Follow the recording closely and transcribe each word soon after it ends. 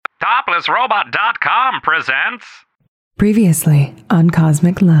ToplessRobot.com presents... Previously on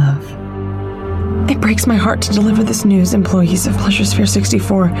Cosmic Love. It breaks my heart to deliver this news, employees of Pleasure Sphere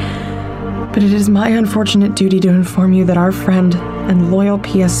 64, but it is my unfortunate duty to inform you that our friend and loyal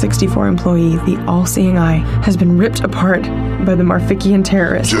PS64 employee, the All-Seeing Eye, has been ripped apart by the Marfikian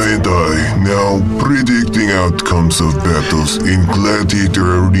terrorists. Giant Eye, now predicting outcomes of battles in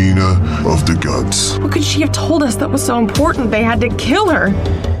Gladiator Arena of the Gods. What could she have told us that was so important they had to kill her?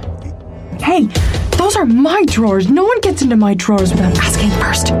 Hey, those are my drawers. No one gets into my drawers without asking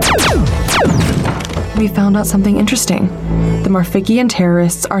first. We found out something interesting. The Marfikian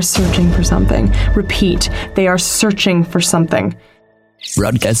terrorists are searching for something. Repeat, they are searching for something.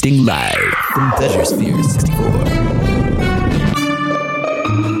 Broadcasting live from Pleasure Sphere 64.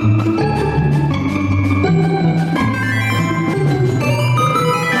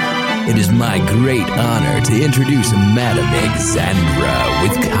 It is my great honor to introduce Madam Exandra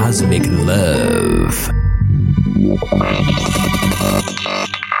with Cosmic Love.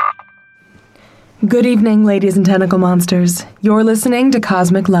 Good evening, ladies and tentacle monsters. You're listening to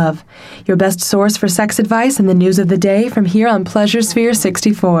Cosmic Love, your best source for sex advice and the news of the day from here on Pleasure Sphere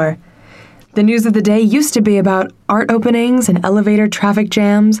 64. The news of the day used to be about art openings and elevator traffic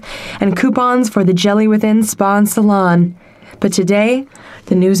jams and coupons for the Jelly Within Spa and Salon. But today,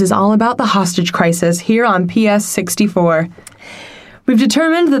 the news is all about the hostage crisis here on PS64. We've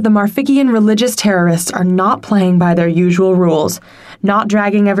determined that the Marfikian religious terrorists are not playing by their usual rules, not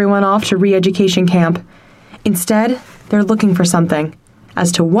dragging everyone off to re-education camp. Instead, they're looking for something.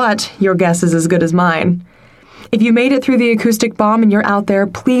 As to what, your guess is as good as mine. If you made it through the acoustic bomb and you're out there,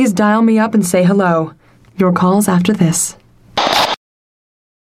 please dial me up and say hello. Your call's after this.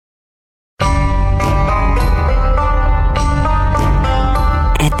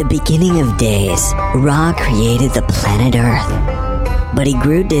 At the beginning of days, Ra created the planet Earth. But he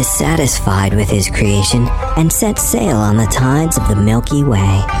grew dissatisfied with his creation and set sail on the tides of the Milky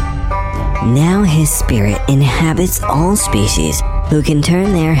Way. Now his spirit inhabits all species who can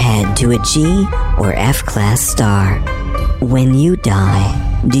turn their head to a G or F-class star. When you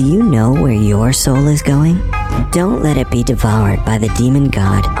die, do you know where your soul is going? Don't let it be devoured by the demon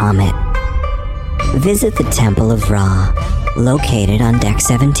god Amit. Visit the Temple of Ra, located on Deck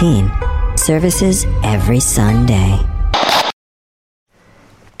 17. Services every Sunday.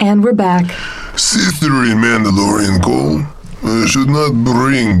 And we're back. Sister in Mandalorian Cole should not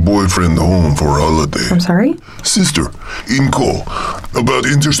bring boyfriend home for holiday. I'm sorry? Sister, in Cole, about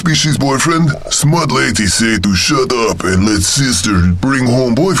interspecies boyfriend, smart lady say to shut up and let sister bring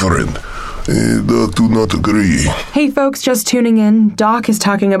home boyfriend. Doc do not agree. Hey folks, just tuning in. Doc is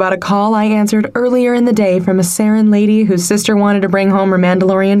talking about a call I answered earlier in the day from a Saren lady whose sister wanted to bring home her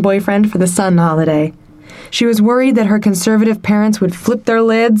Mandalorian boyfriend for the sun holiday. She was worried that her conservative parents would flip their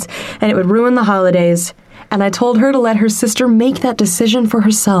lids and it would ruin the holidays. And I told her to let her sister make that decision for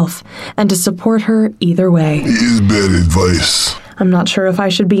herself and to support her either way. Is bad advice. I'm not sure if I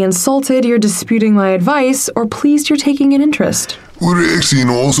should be insulted you're disputing my advice or pleased you're taking an interest. We're actually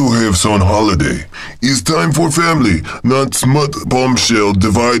also have son holiday. It's time for family, not smut bombshell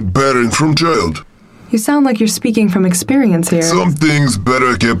divide parent from child. You sound like you're speaking from experience here. Some things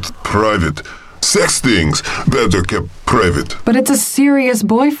better kept private. Sex things better kept private. But it's a serious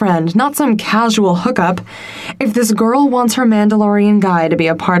boyfriend, not some casual hookup. If this girl wants her Mandalorian guy to be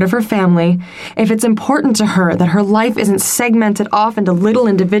a part of her family, if it's important to her that her life isn't segmented off into little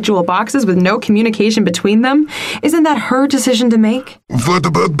individual boxes with no communication between them, isn't that her decision to make? What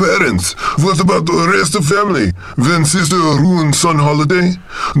about parents? What about the rest of family? When sister ruins son holiday?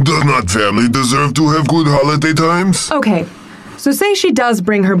 Does not family deserve to have good holiday times? Okay, so say she does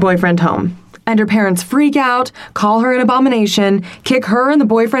bring her boyfriend home. And her parents freak out, call her an abomination, kick her and the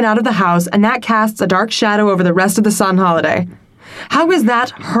boyfriend out of the house, and that casts a dark shadow over the rest of the sun holiday. How is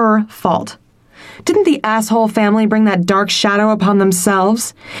that her fault? Didn't the asshole family bring that dark shadow upon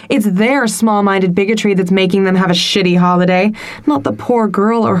themselves? It's their small-minded bigotry that's making them have a shitty holiday, not the poor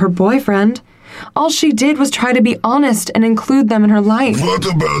girl or her boyfriend. All she did was try to be honest and include them in her life.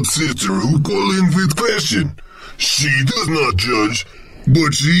 What about sister who call in with question? She does not judge.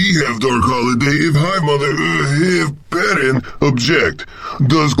 But she have dark holiday if high mother have parent object.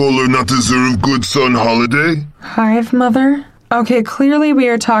 Does Goller not deserve good son holiday? Hive mother? Okay, clearly we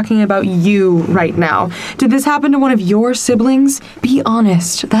are talking about you right now. Did this happen to one of your siblings? Be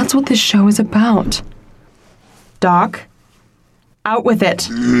honest. That's what this show is about. Doc? Out with it.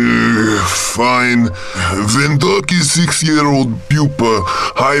 Fine. When Doc is 6-year-old pupa,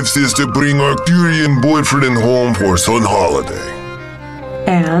 Hive says to bring Arcturian boyfriend home for son holiday.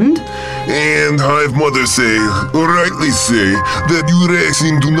 And? And Hive Mother say, or rightly say, that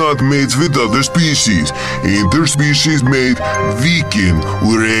Uraxian do not mate with other species. Interspecies mate weaken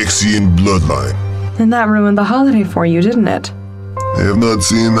Uraxian bloodline. And that ruined the holiday for you, didn't it? I have not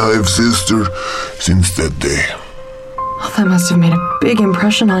seen Hive's sister since that day. Oh, that must have made a big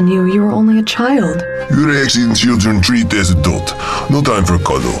impression on you. You were only a child. Uraxian children treat as adult. No time for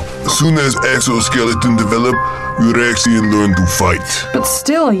cuddle. As soon as exoskeleton develop, Uraxian learn to fight. But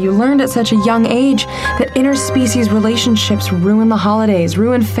still, you learned at such a young age that interspecies relationships ruin the holidays,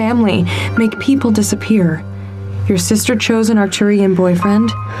 ruin family, make people disappear. Your sister chose an Arcturian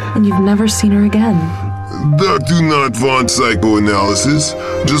boyfriend, and you've never seen her again. Doc do not want psychoanalysis.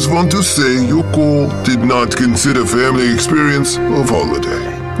 Just want to say Yoko did not consider family experience of holiday.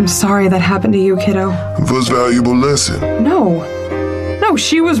 I'm sorry that happened to you, kiddo. It was valuable lesson. No,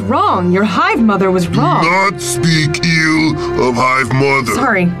 she was wrong. Your Hive Mother was wrong. Do not speak ill of Hive Mother.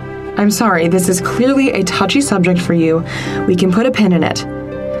 Sorry. I'm sorry. This is clearly a touchy subject for you. We can put a pin in it.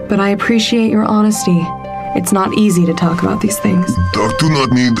 But I appreciate your honesty. It's not easy to talk about these things. Doc do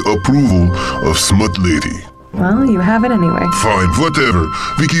not need approval of Smut Lady. Well, you have it anyway. Fine, whatever.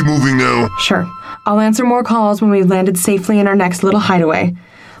 We keep moving now. Sure. I'll answer more calls when we've landed safely in our next little hideaway.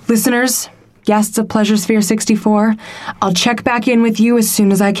 Listeners, guests of Pleasure Sphere 64, I'll check back in with you as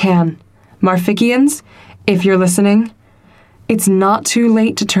soon as I can. Marficians, if you're listening, it's not too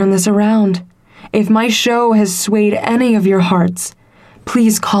late to turn this around. If my show has swayed any of your hearts,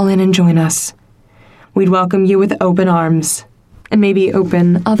 please call in and join us. We'd welcome you with open arms. And maybe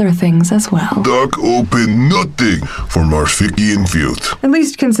open other things as well. Doc open nothing for Marfician field. At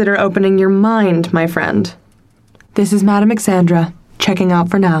least consider opening your mind, my friend. This is Madame Exandra, checking out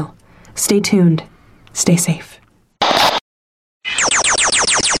for now. Stay tuned. Stay safe.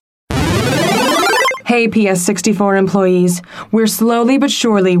 Hey, PS64 employees. We're slowly but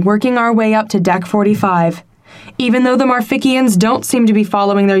surely working our way up to Deck 45. Even though the Marficians don't seem to be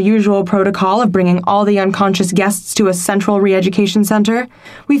following their usual protocol of bringing all the unconscious guests to a central re-education center,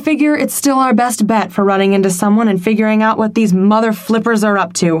 we figure it's still our best bet for running into someone and figuring out what these mother flippers are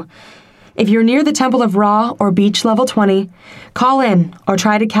up to. If you're near the Temple of Ra or Beach Level 20, call in or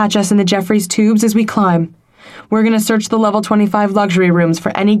try to catch us in the Jeffries tubes as we climb. We're going to search the Level 25 luxury rooms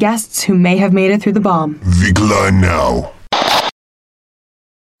for any guests who may have made it through the bomb. We climb now.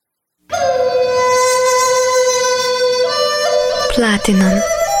 Platinum,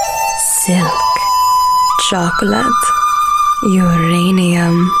 silk, chocolate,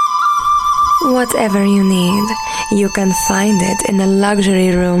 uranium. Whatever you need, you can find it in the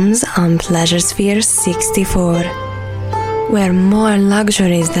luxury rooms on Pleasure Sphere 64, where more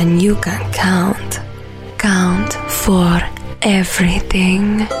luxuries than you can count for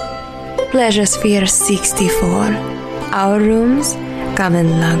everything. Pleasure Sphere 64. Our rooms come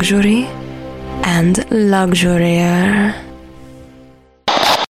in luxury and luxurier.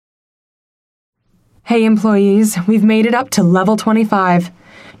 Hey employees, we've made it up to Level 25.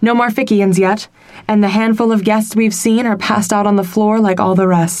 No Marficians yet, and the handful of guests we've seen are passed out on the floor like all the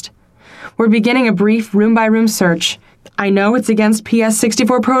rest. We're beginning a brief room-by-room search. I know it's against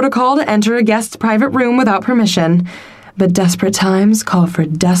PS64 protocol to enter a guest's private room without permission, but desperate times call for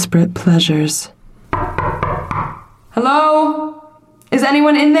desperate pleasures. Hello? Is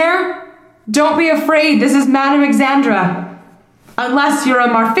anyone in there? Don't be afraid, this is Madame Exandra. Unless you're a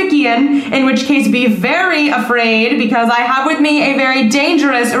Marfician, in which case be very afraid, because I have with me a very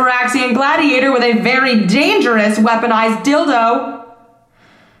dangerous Uraxian gladiator with a very dangerous weaponized dildo.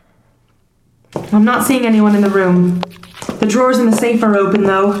 I'm not seeing anyone in the room. The drawers in the safe are open,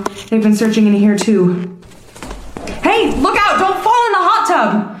 though. They've been searching in here, too. Hey, look out! Don't fall in the hot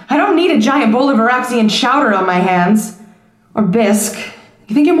tub! I don't need a giant bowl of Uraxian chowder on my hands. Or bisque.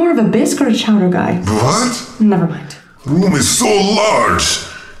 You think you're more of a bisque or a chowder guy? What? Never mind. Room is so large.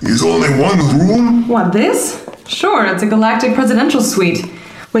 Is only one room? What, this? Sure, it's a galactic presidential suite.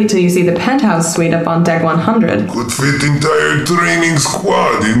 Wait till you see the penthouse suite up on Deck 100. Could fit entire training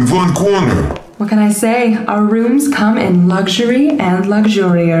squad in one corner. What can I say? Our rooms come in luxury and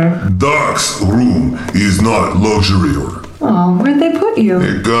luxurier. Doc's room is not luxurier. Oh, where'd they put you?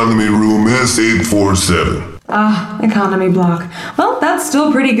 Economy room S847. Ah, economy block. Well, that's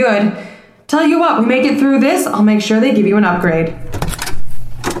still pretty good. Tell you what, we make it through this, I'll make sure they give you an upgrade.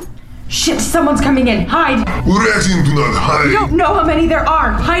 Shit, someone's coming in. Hide! Uraxian do not hide. You don't know how many there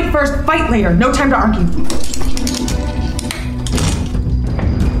are. Hide first, fight later. No time to argue.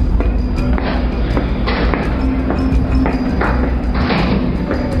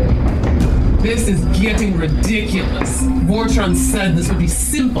 This is getting ridiculous. Vortron said this would be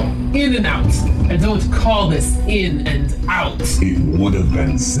simple, in and out. And don't call this in and out. It would have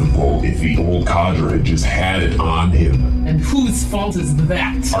been simple if the old cadre just had it on him. And whose fault is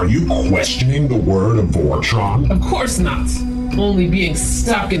that? Are you questioning the word of Vortron? Of course not. Only being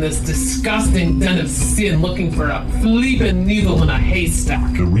stuck in this disgusting den of sin looking for a fleeping needle in a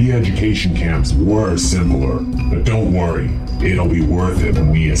haystack. The re-education camps were simpler, but don't worry. It'll be worth it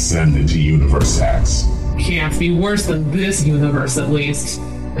when we ascend into Universe X. Can't be worse than this universe, at least.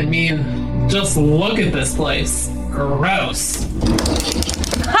 I mean, just look at this place. Gross.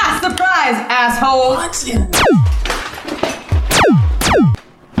 Ha! Surprise, asshole!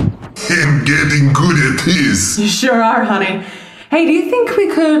 I'm getting good at this. You sure are, honey. Hey, do you think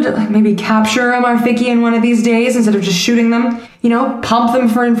we could maybe capture a Marfikian one of these days instead of just shooting them? You know, pump them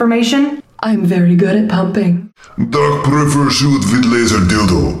for information? I'm very good at pumping. Doc prefers shoot with laser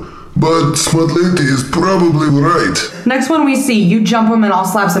dildo, but Smart Lady is probably right. Next one we see, you jump him and I'll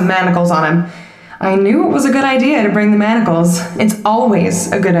slap some manacles on him. I knew it was a good idea to bring the manacles. It's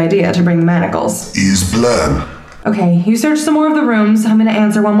always a good idea to bring the manacles. His plan. Okay, you search some more of the rooms. I'm gonna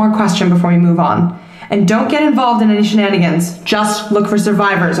answer one more question before we move on. And don't get involved in any shenanigans. Just look for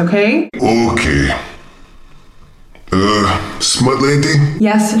survivors, okay? Okay. Smart Lady?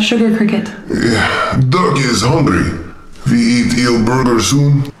 Yes, Sugar Cricket. Doc is hungry. We eat eel burger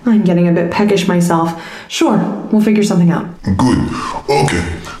soon? I'm getting a bit peckish myself. Sure, we'll figure something out. Good.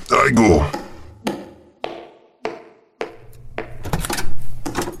 Okay, I go.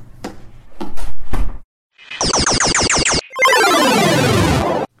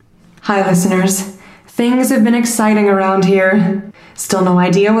 Hi, listeners. Things have been exciting around here. Still no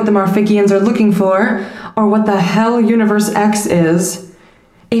idea what the Marfikians are looking for, or what the hell Universe X is.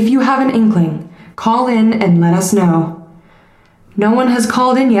 If you have an inkling, call in and let us know. No one has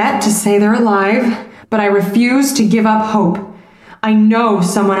called in yet to say they're alive, but I refuse to give up hope. I know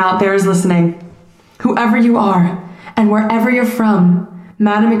someone out there is listening. Whoever you are, and wherever you're from,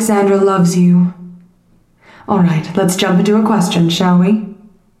 Madame Exandra loves you. All right, let's jump into a question, shall we?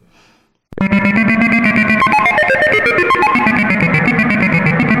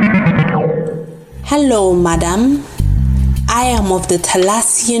 Hello, madam. I am of the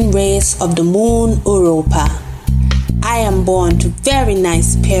Thalassian race of the moon Europa. I am born to very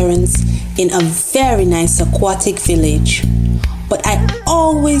nice parents in a very nice aquatic village, but I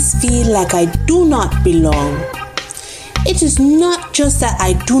always feel like I do not belong. It is not just that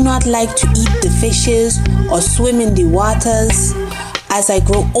I do not like to eat the fishes or swim in the waters. As I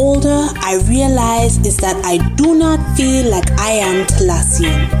grow older, I realize is that I do not feel like I am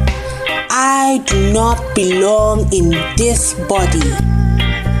Thalassian. I do not belong in this body.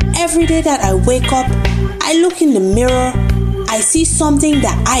 Every day that I wake up, I look in the mirror, I see something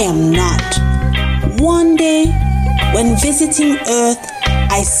that I am not. One day, when visiting Earth,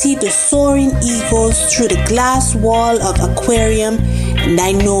 I see the soaring eagles through the glass wall of aquarium, and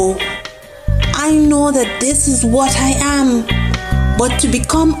I know that this is what I am. But to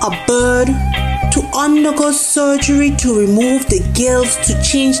become a bird, to undergo surgery to remove the gills, to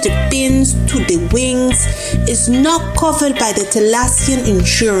change the fins to the wings, is not covered by the Thalassian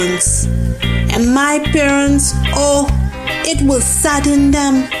insurance. And my parents, oh, it will sadden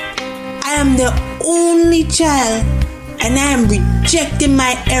them. I am their only child, and I am rejecting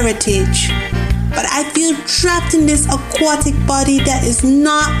my heritage. But I feel trapped in this aquatic body that is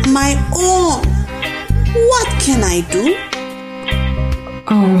not my own. What can I do?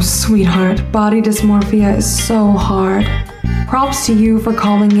 Oh, sweetheart, body dysmorphia is so hard. Props to you for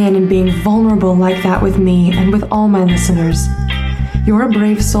calling in and being vulnerable like that with me and with all my listeners. You're a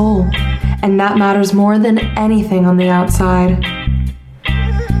brave soul, and that matters more than anything on the outside.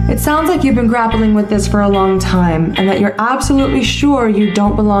 It sounds like you've been grappling with this for a long time, and that you're absolutely sure you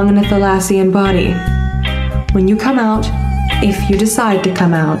don't belong in a Thalassian body. When you come out, if you decide to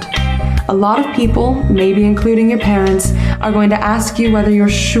come out, a lot of people, maybe including your parents, are going to ask you whether you're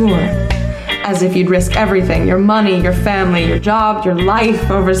sure. As if you'd risk everything, your money, your family, your job, your life,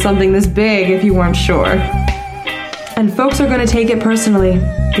 over something this big if you weren't sure. And folks are going to take it personally.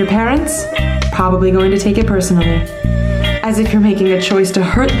 Your parents? Probably going to take it personally. As if you're making a choice to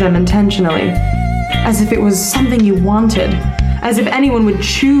hurt them intentionally. As if it was something you wanted. As if anyone would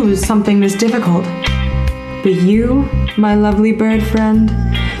choose something this difficult. But you, my lovely bird friend,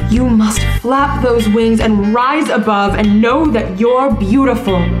 you must flap those wings and rise above and know that you're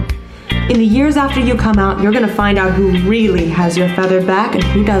beautiful. In the years after you come out, you're going to find out who really has your feathered back and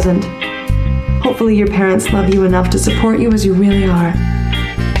who doesn't. Hopefully your parents love you enough to support you as you really are.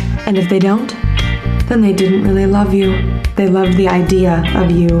 And if they don't, then they didn't really love you. They loved the idea of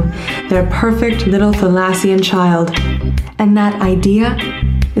you, their perfect little Thalassian child. And that idea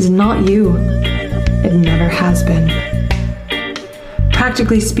is not you. It never has been.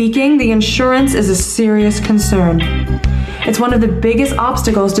 Practically speaking, the insurance is a serious concern. It's one of the biggest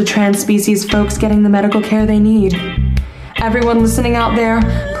obstacles to trans-species folks getting the medical care they need. Everyone listening out there,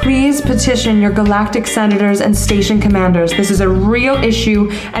 please petition your galactic senators and station commanders. This is a real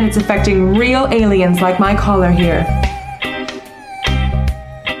issue, and it's affecting real aliens like my caller here.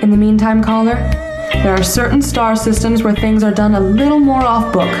 In the meantime, caller, there are certain star systems where things are done a little more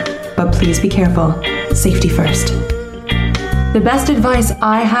off-book, but please be careful. Safety first. The best advice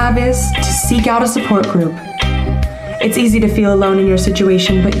I have is to seek out a support group. It's easy to feel alone in your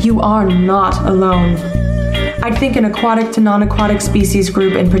situation, but you are not alone. I'd think an aquatic to non-aquatic species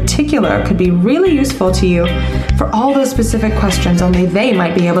group in particular could be really useful to you for all those specific questions only they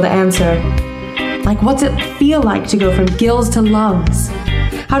might be able to answer. Like, what's it feel like to go from gills to lungs?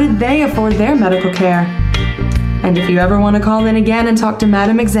 How did they afford their medical care? And if you ever want to call in again and talk to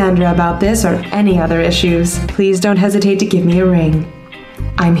Madame Exandra about this or any other issues, please don't hesitate to give me a ring.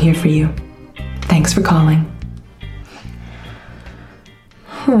 I'm here for you. Thanks for calling.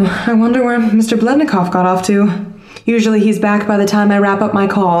 I wonder where Mr. Blednikov got off to. Usually he's back by the time I wrap up my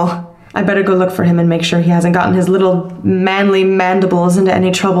call. I better go look for him and make sure he hasn't gotten his little manly mandibles into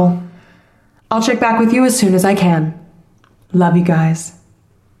any trouble. I'll check back with you as soon as I can. Love you guys.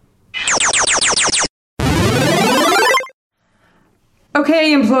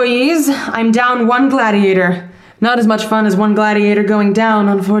 Okay, employees, I'm down one gladiator. Not as much fun as one gladiator going down,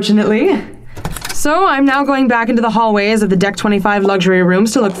 unfortunately. So I'm now going back into the hallways of the Deck 25 luxury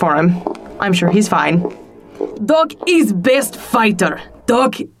rooms to look for him. I'm sure he's fine. Doc is best fighter.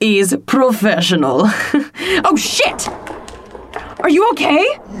 Doc is professional. Oh, shit! Are you okay?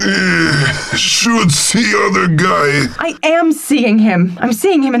 Should see other guy. I am seeing him. I'm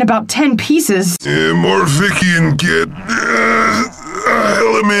seeing him in about 10 pieces. Morphician get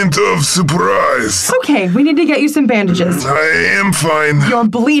element of surprise. Okay, we need to get you some bandages. I am fine. You're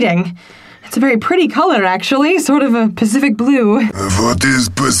bleeding. It's a very pretty color, actually. Sort of a Pacific blue. What is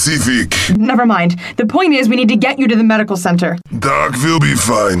Pacific? Never mind. The point is we need to get you to the medical center. Doc will be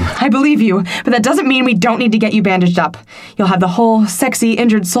fine. I believe you, but that doesn't mean we don't need to get you bandaged up. You'll have the whole sexy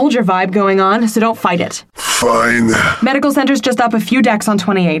injured soldier vibe going on, so don't fight it. Fine. Medical center's just up a few decks on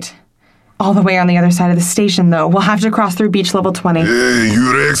 28. All the way on the other side of the station, though. We'll have to cross through beach level 20. Hey,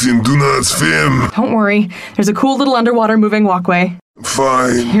 your accent do not swim. Don't worry. There's a cool little underwater moving walkway.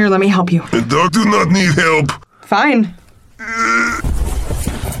 Fine. Here, let me help you. Doc do not need help. Fine.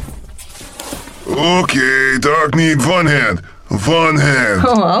 Okay, Doc need one hand. One hand.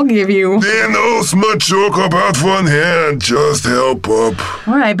 Oh, I'll give you. Then no smut joke about one hand. Just help up.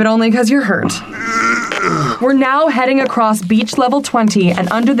 All right, but only because you're hurt. We're now heading across beach level 20 and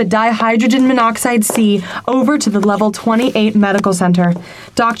under the dihydrogen monoxide sea over to the level 28 medical center.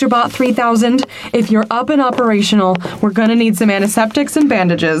 Dr. Bot 3000, if you're up and operational, we're gonna need some antiseptics and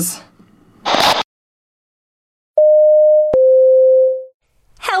bandages.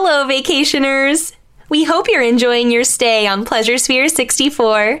 Hello, vacationers! We hope you're enjoying your stay on Pleasure Sphere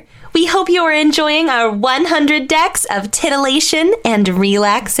 64. We hope you are enjoying our 100 decks of titillation and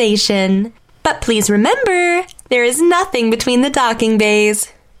relaxation. But please remember, there is nothing between the docking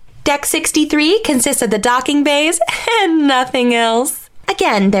bays. Deck 63 consists of the docking bays and nothing else.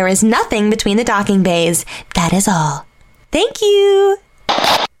 Again, there is nothing between the docking bays. That is all. Thank you!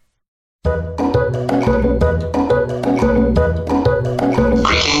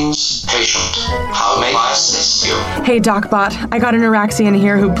 Greetings, patient. How may I assist you? Hey, DocBot, I got an Araxian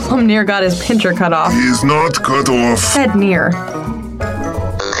here who plumb near got his pincher cut off. He's not cut off. Said near.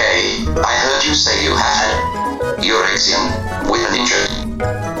 Okay, I heard you say you had Uraxian with an injured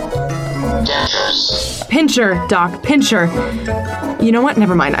dentures. Pincher, Doc, pincher. You know what?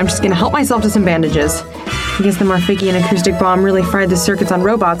 Never mind. I'm just gonna help myself to some bandages. I guess the Morphikian acoustic bomb really fried the circuits on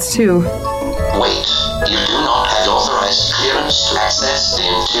robots, too. Wait, you do not have authorized clearance to access the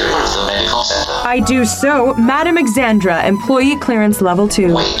interior of the medical center. I do so. Madame Exandra, employee clearance level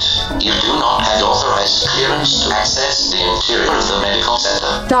 2. Wait, you do not have authorized clearance to access the interior of the medical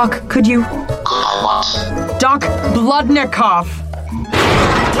center. Doc, could you... Could I what? Doc Bludnikov!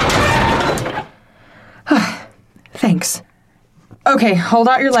 Thanks. Okay, hold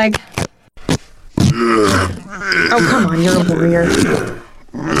out your leg. Oh, come on, you're a warrior.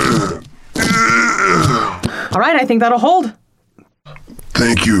 All right, I think that'll hold.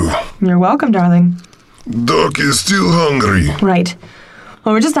 Thank you. You're welcome, darling. Doc is still hungry. Right.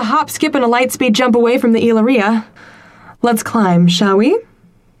 Well, we're just a hop, skip, and a light speed jump away from the Ilaria. Let's climb, shall we?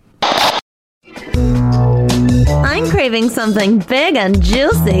 I'm craving something big and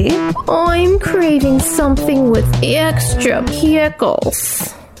juicy. I'm craving something with extra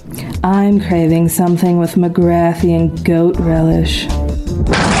pickles. I'm craving something with McGrath and goat relish.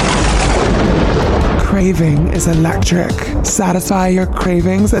 Craving is electric. Satisfy your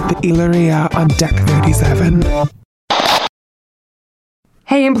cravings at the Ealeria on Deck 37.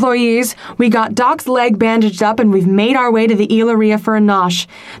 Hey employees, we got Doc's leg bandaged up and we've made our way to the Ealeria for a nosh.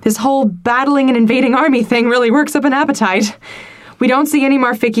 This whole battling an invading army thing really works up an appetite. We don't see any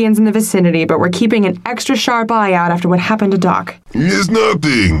Marficians in the vicinity, but we're keeping an extra sharp eye out after what happened to Doc. It's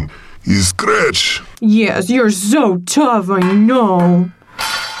nothing. He's scratch. Yes, you're so tough, I know.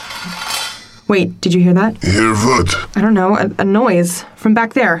 Wait, did you hear that? Hear what? I don't know, a noise from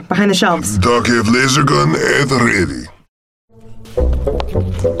back there, behind the shelves. Doc have laser gun at the ready.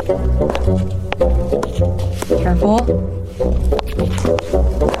 Careful.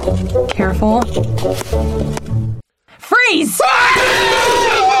 Careful. Freeze!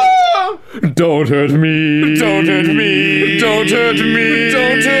 Don't hurt me! Don't hurt me! Don't hurt me!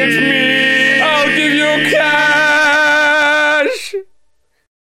 Don't hurt me!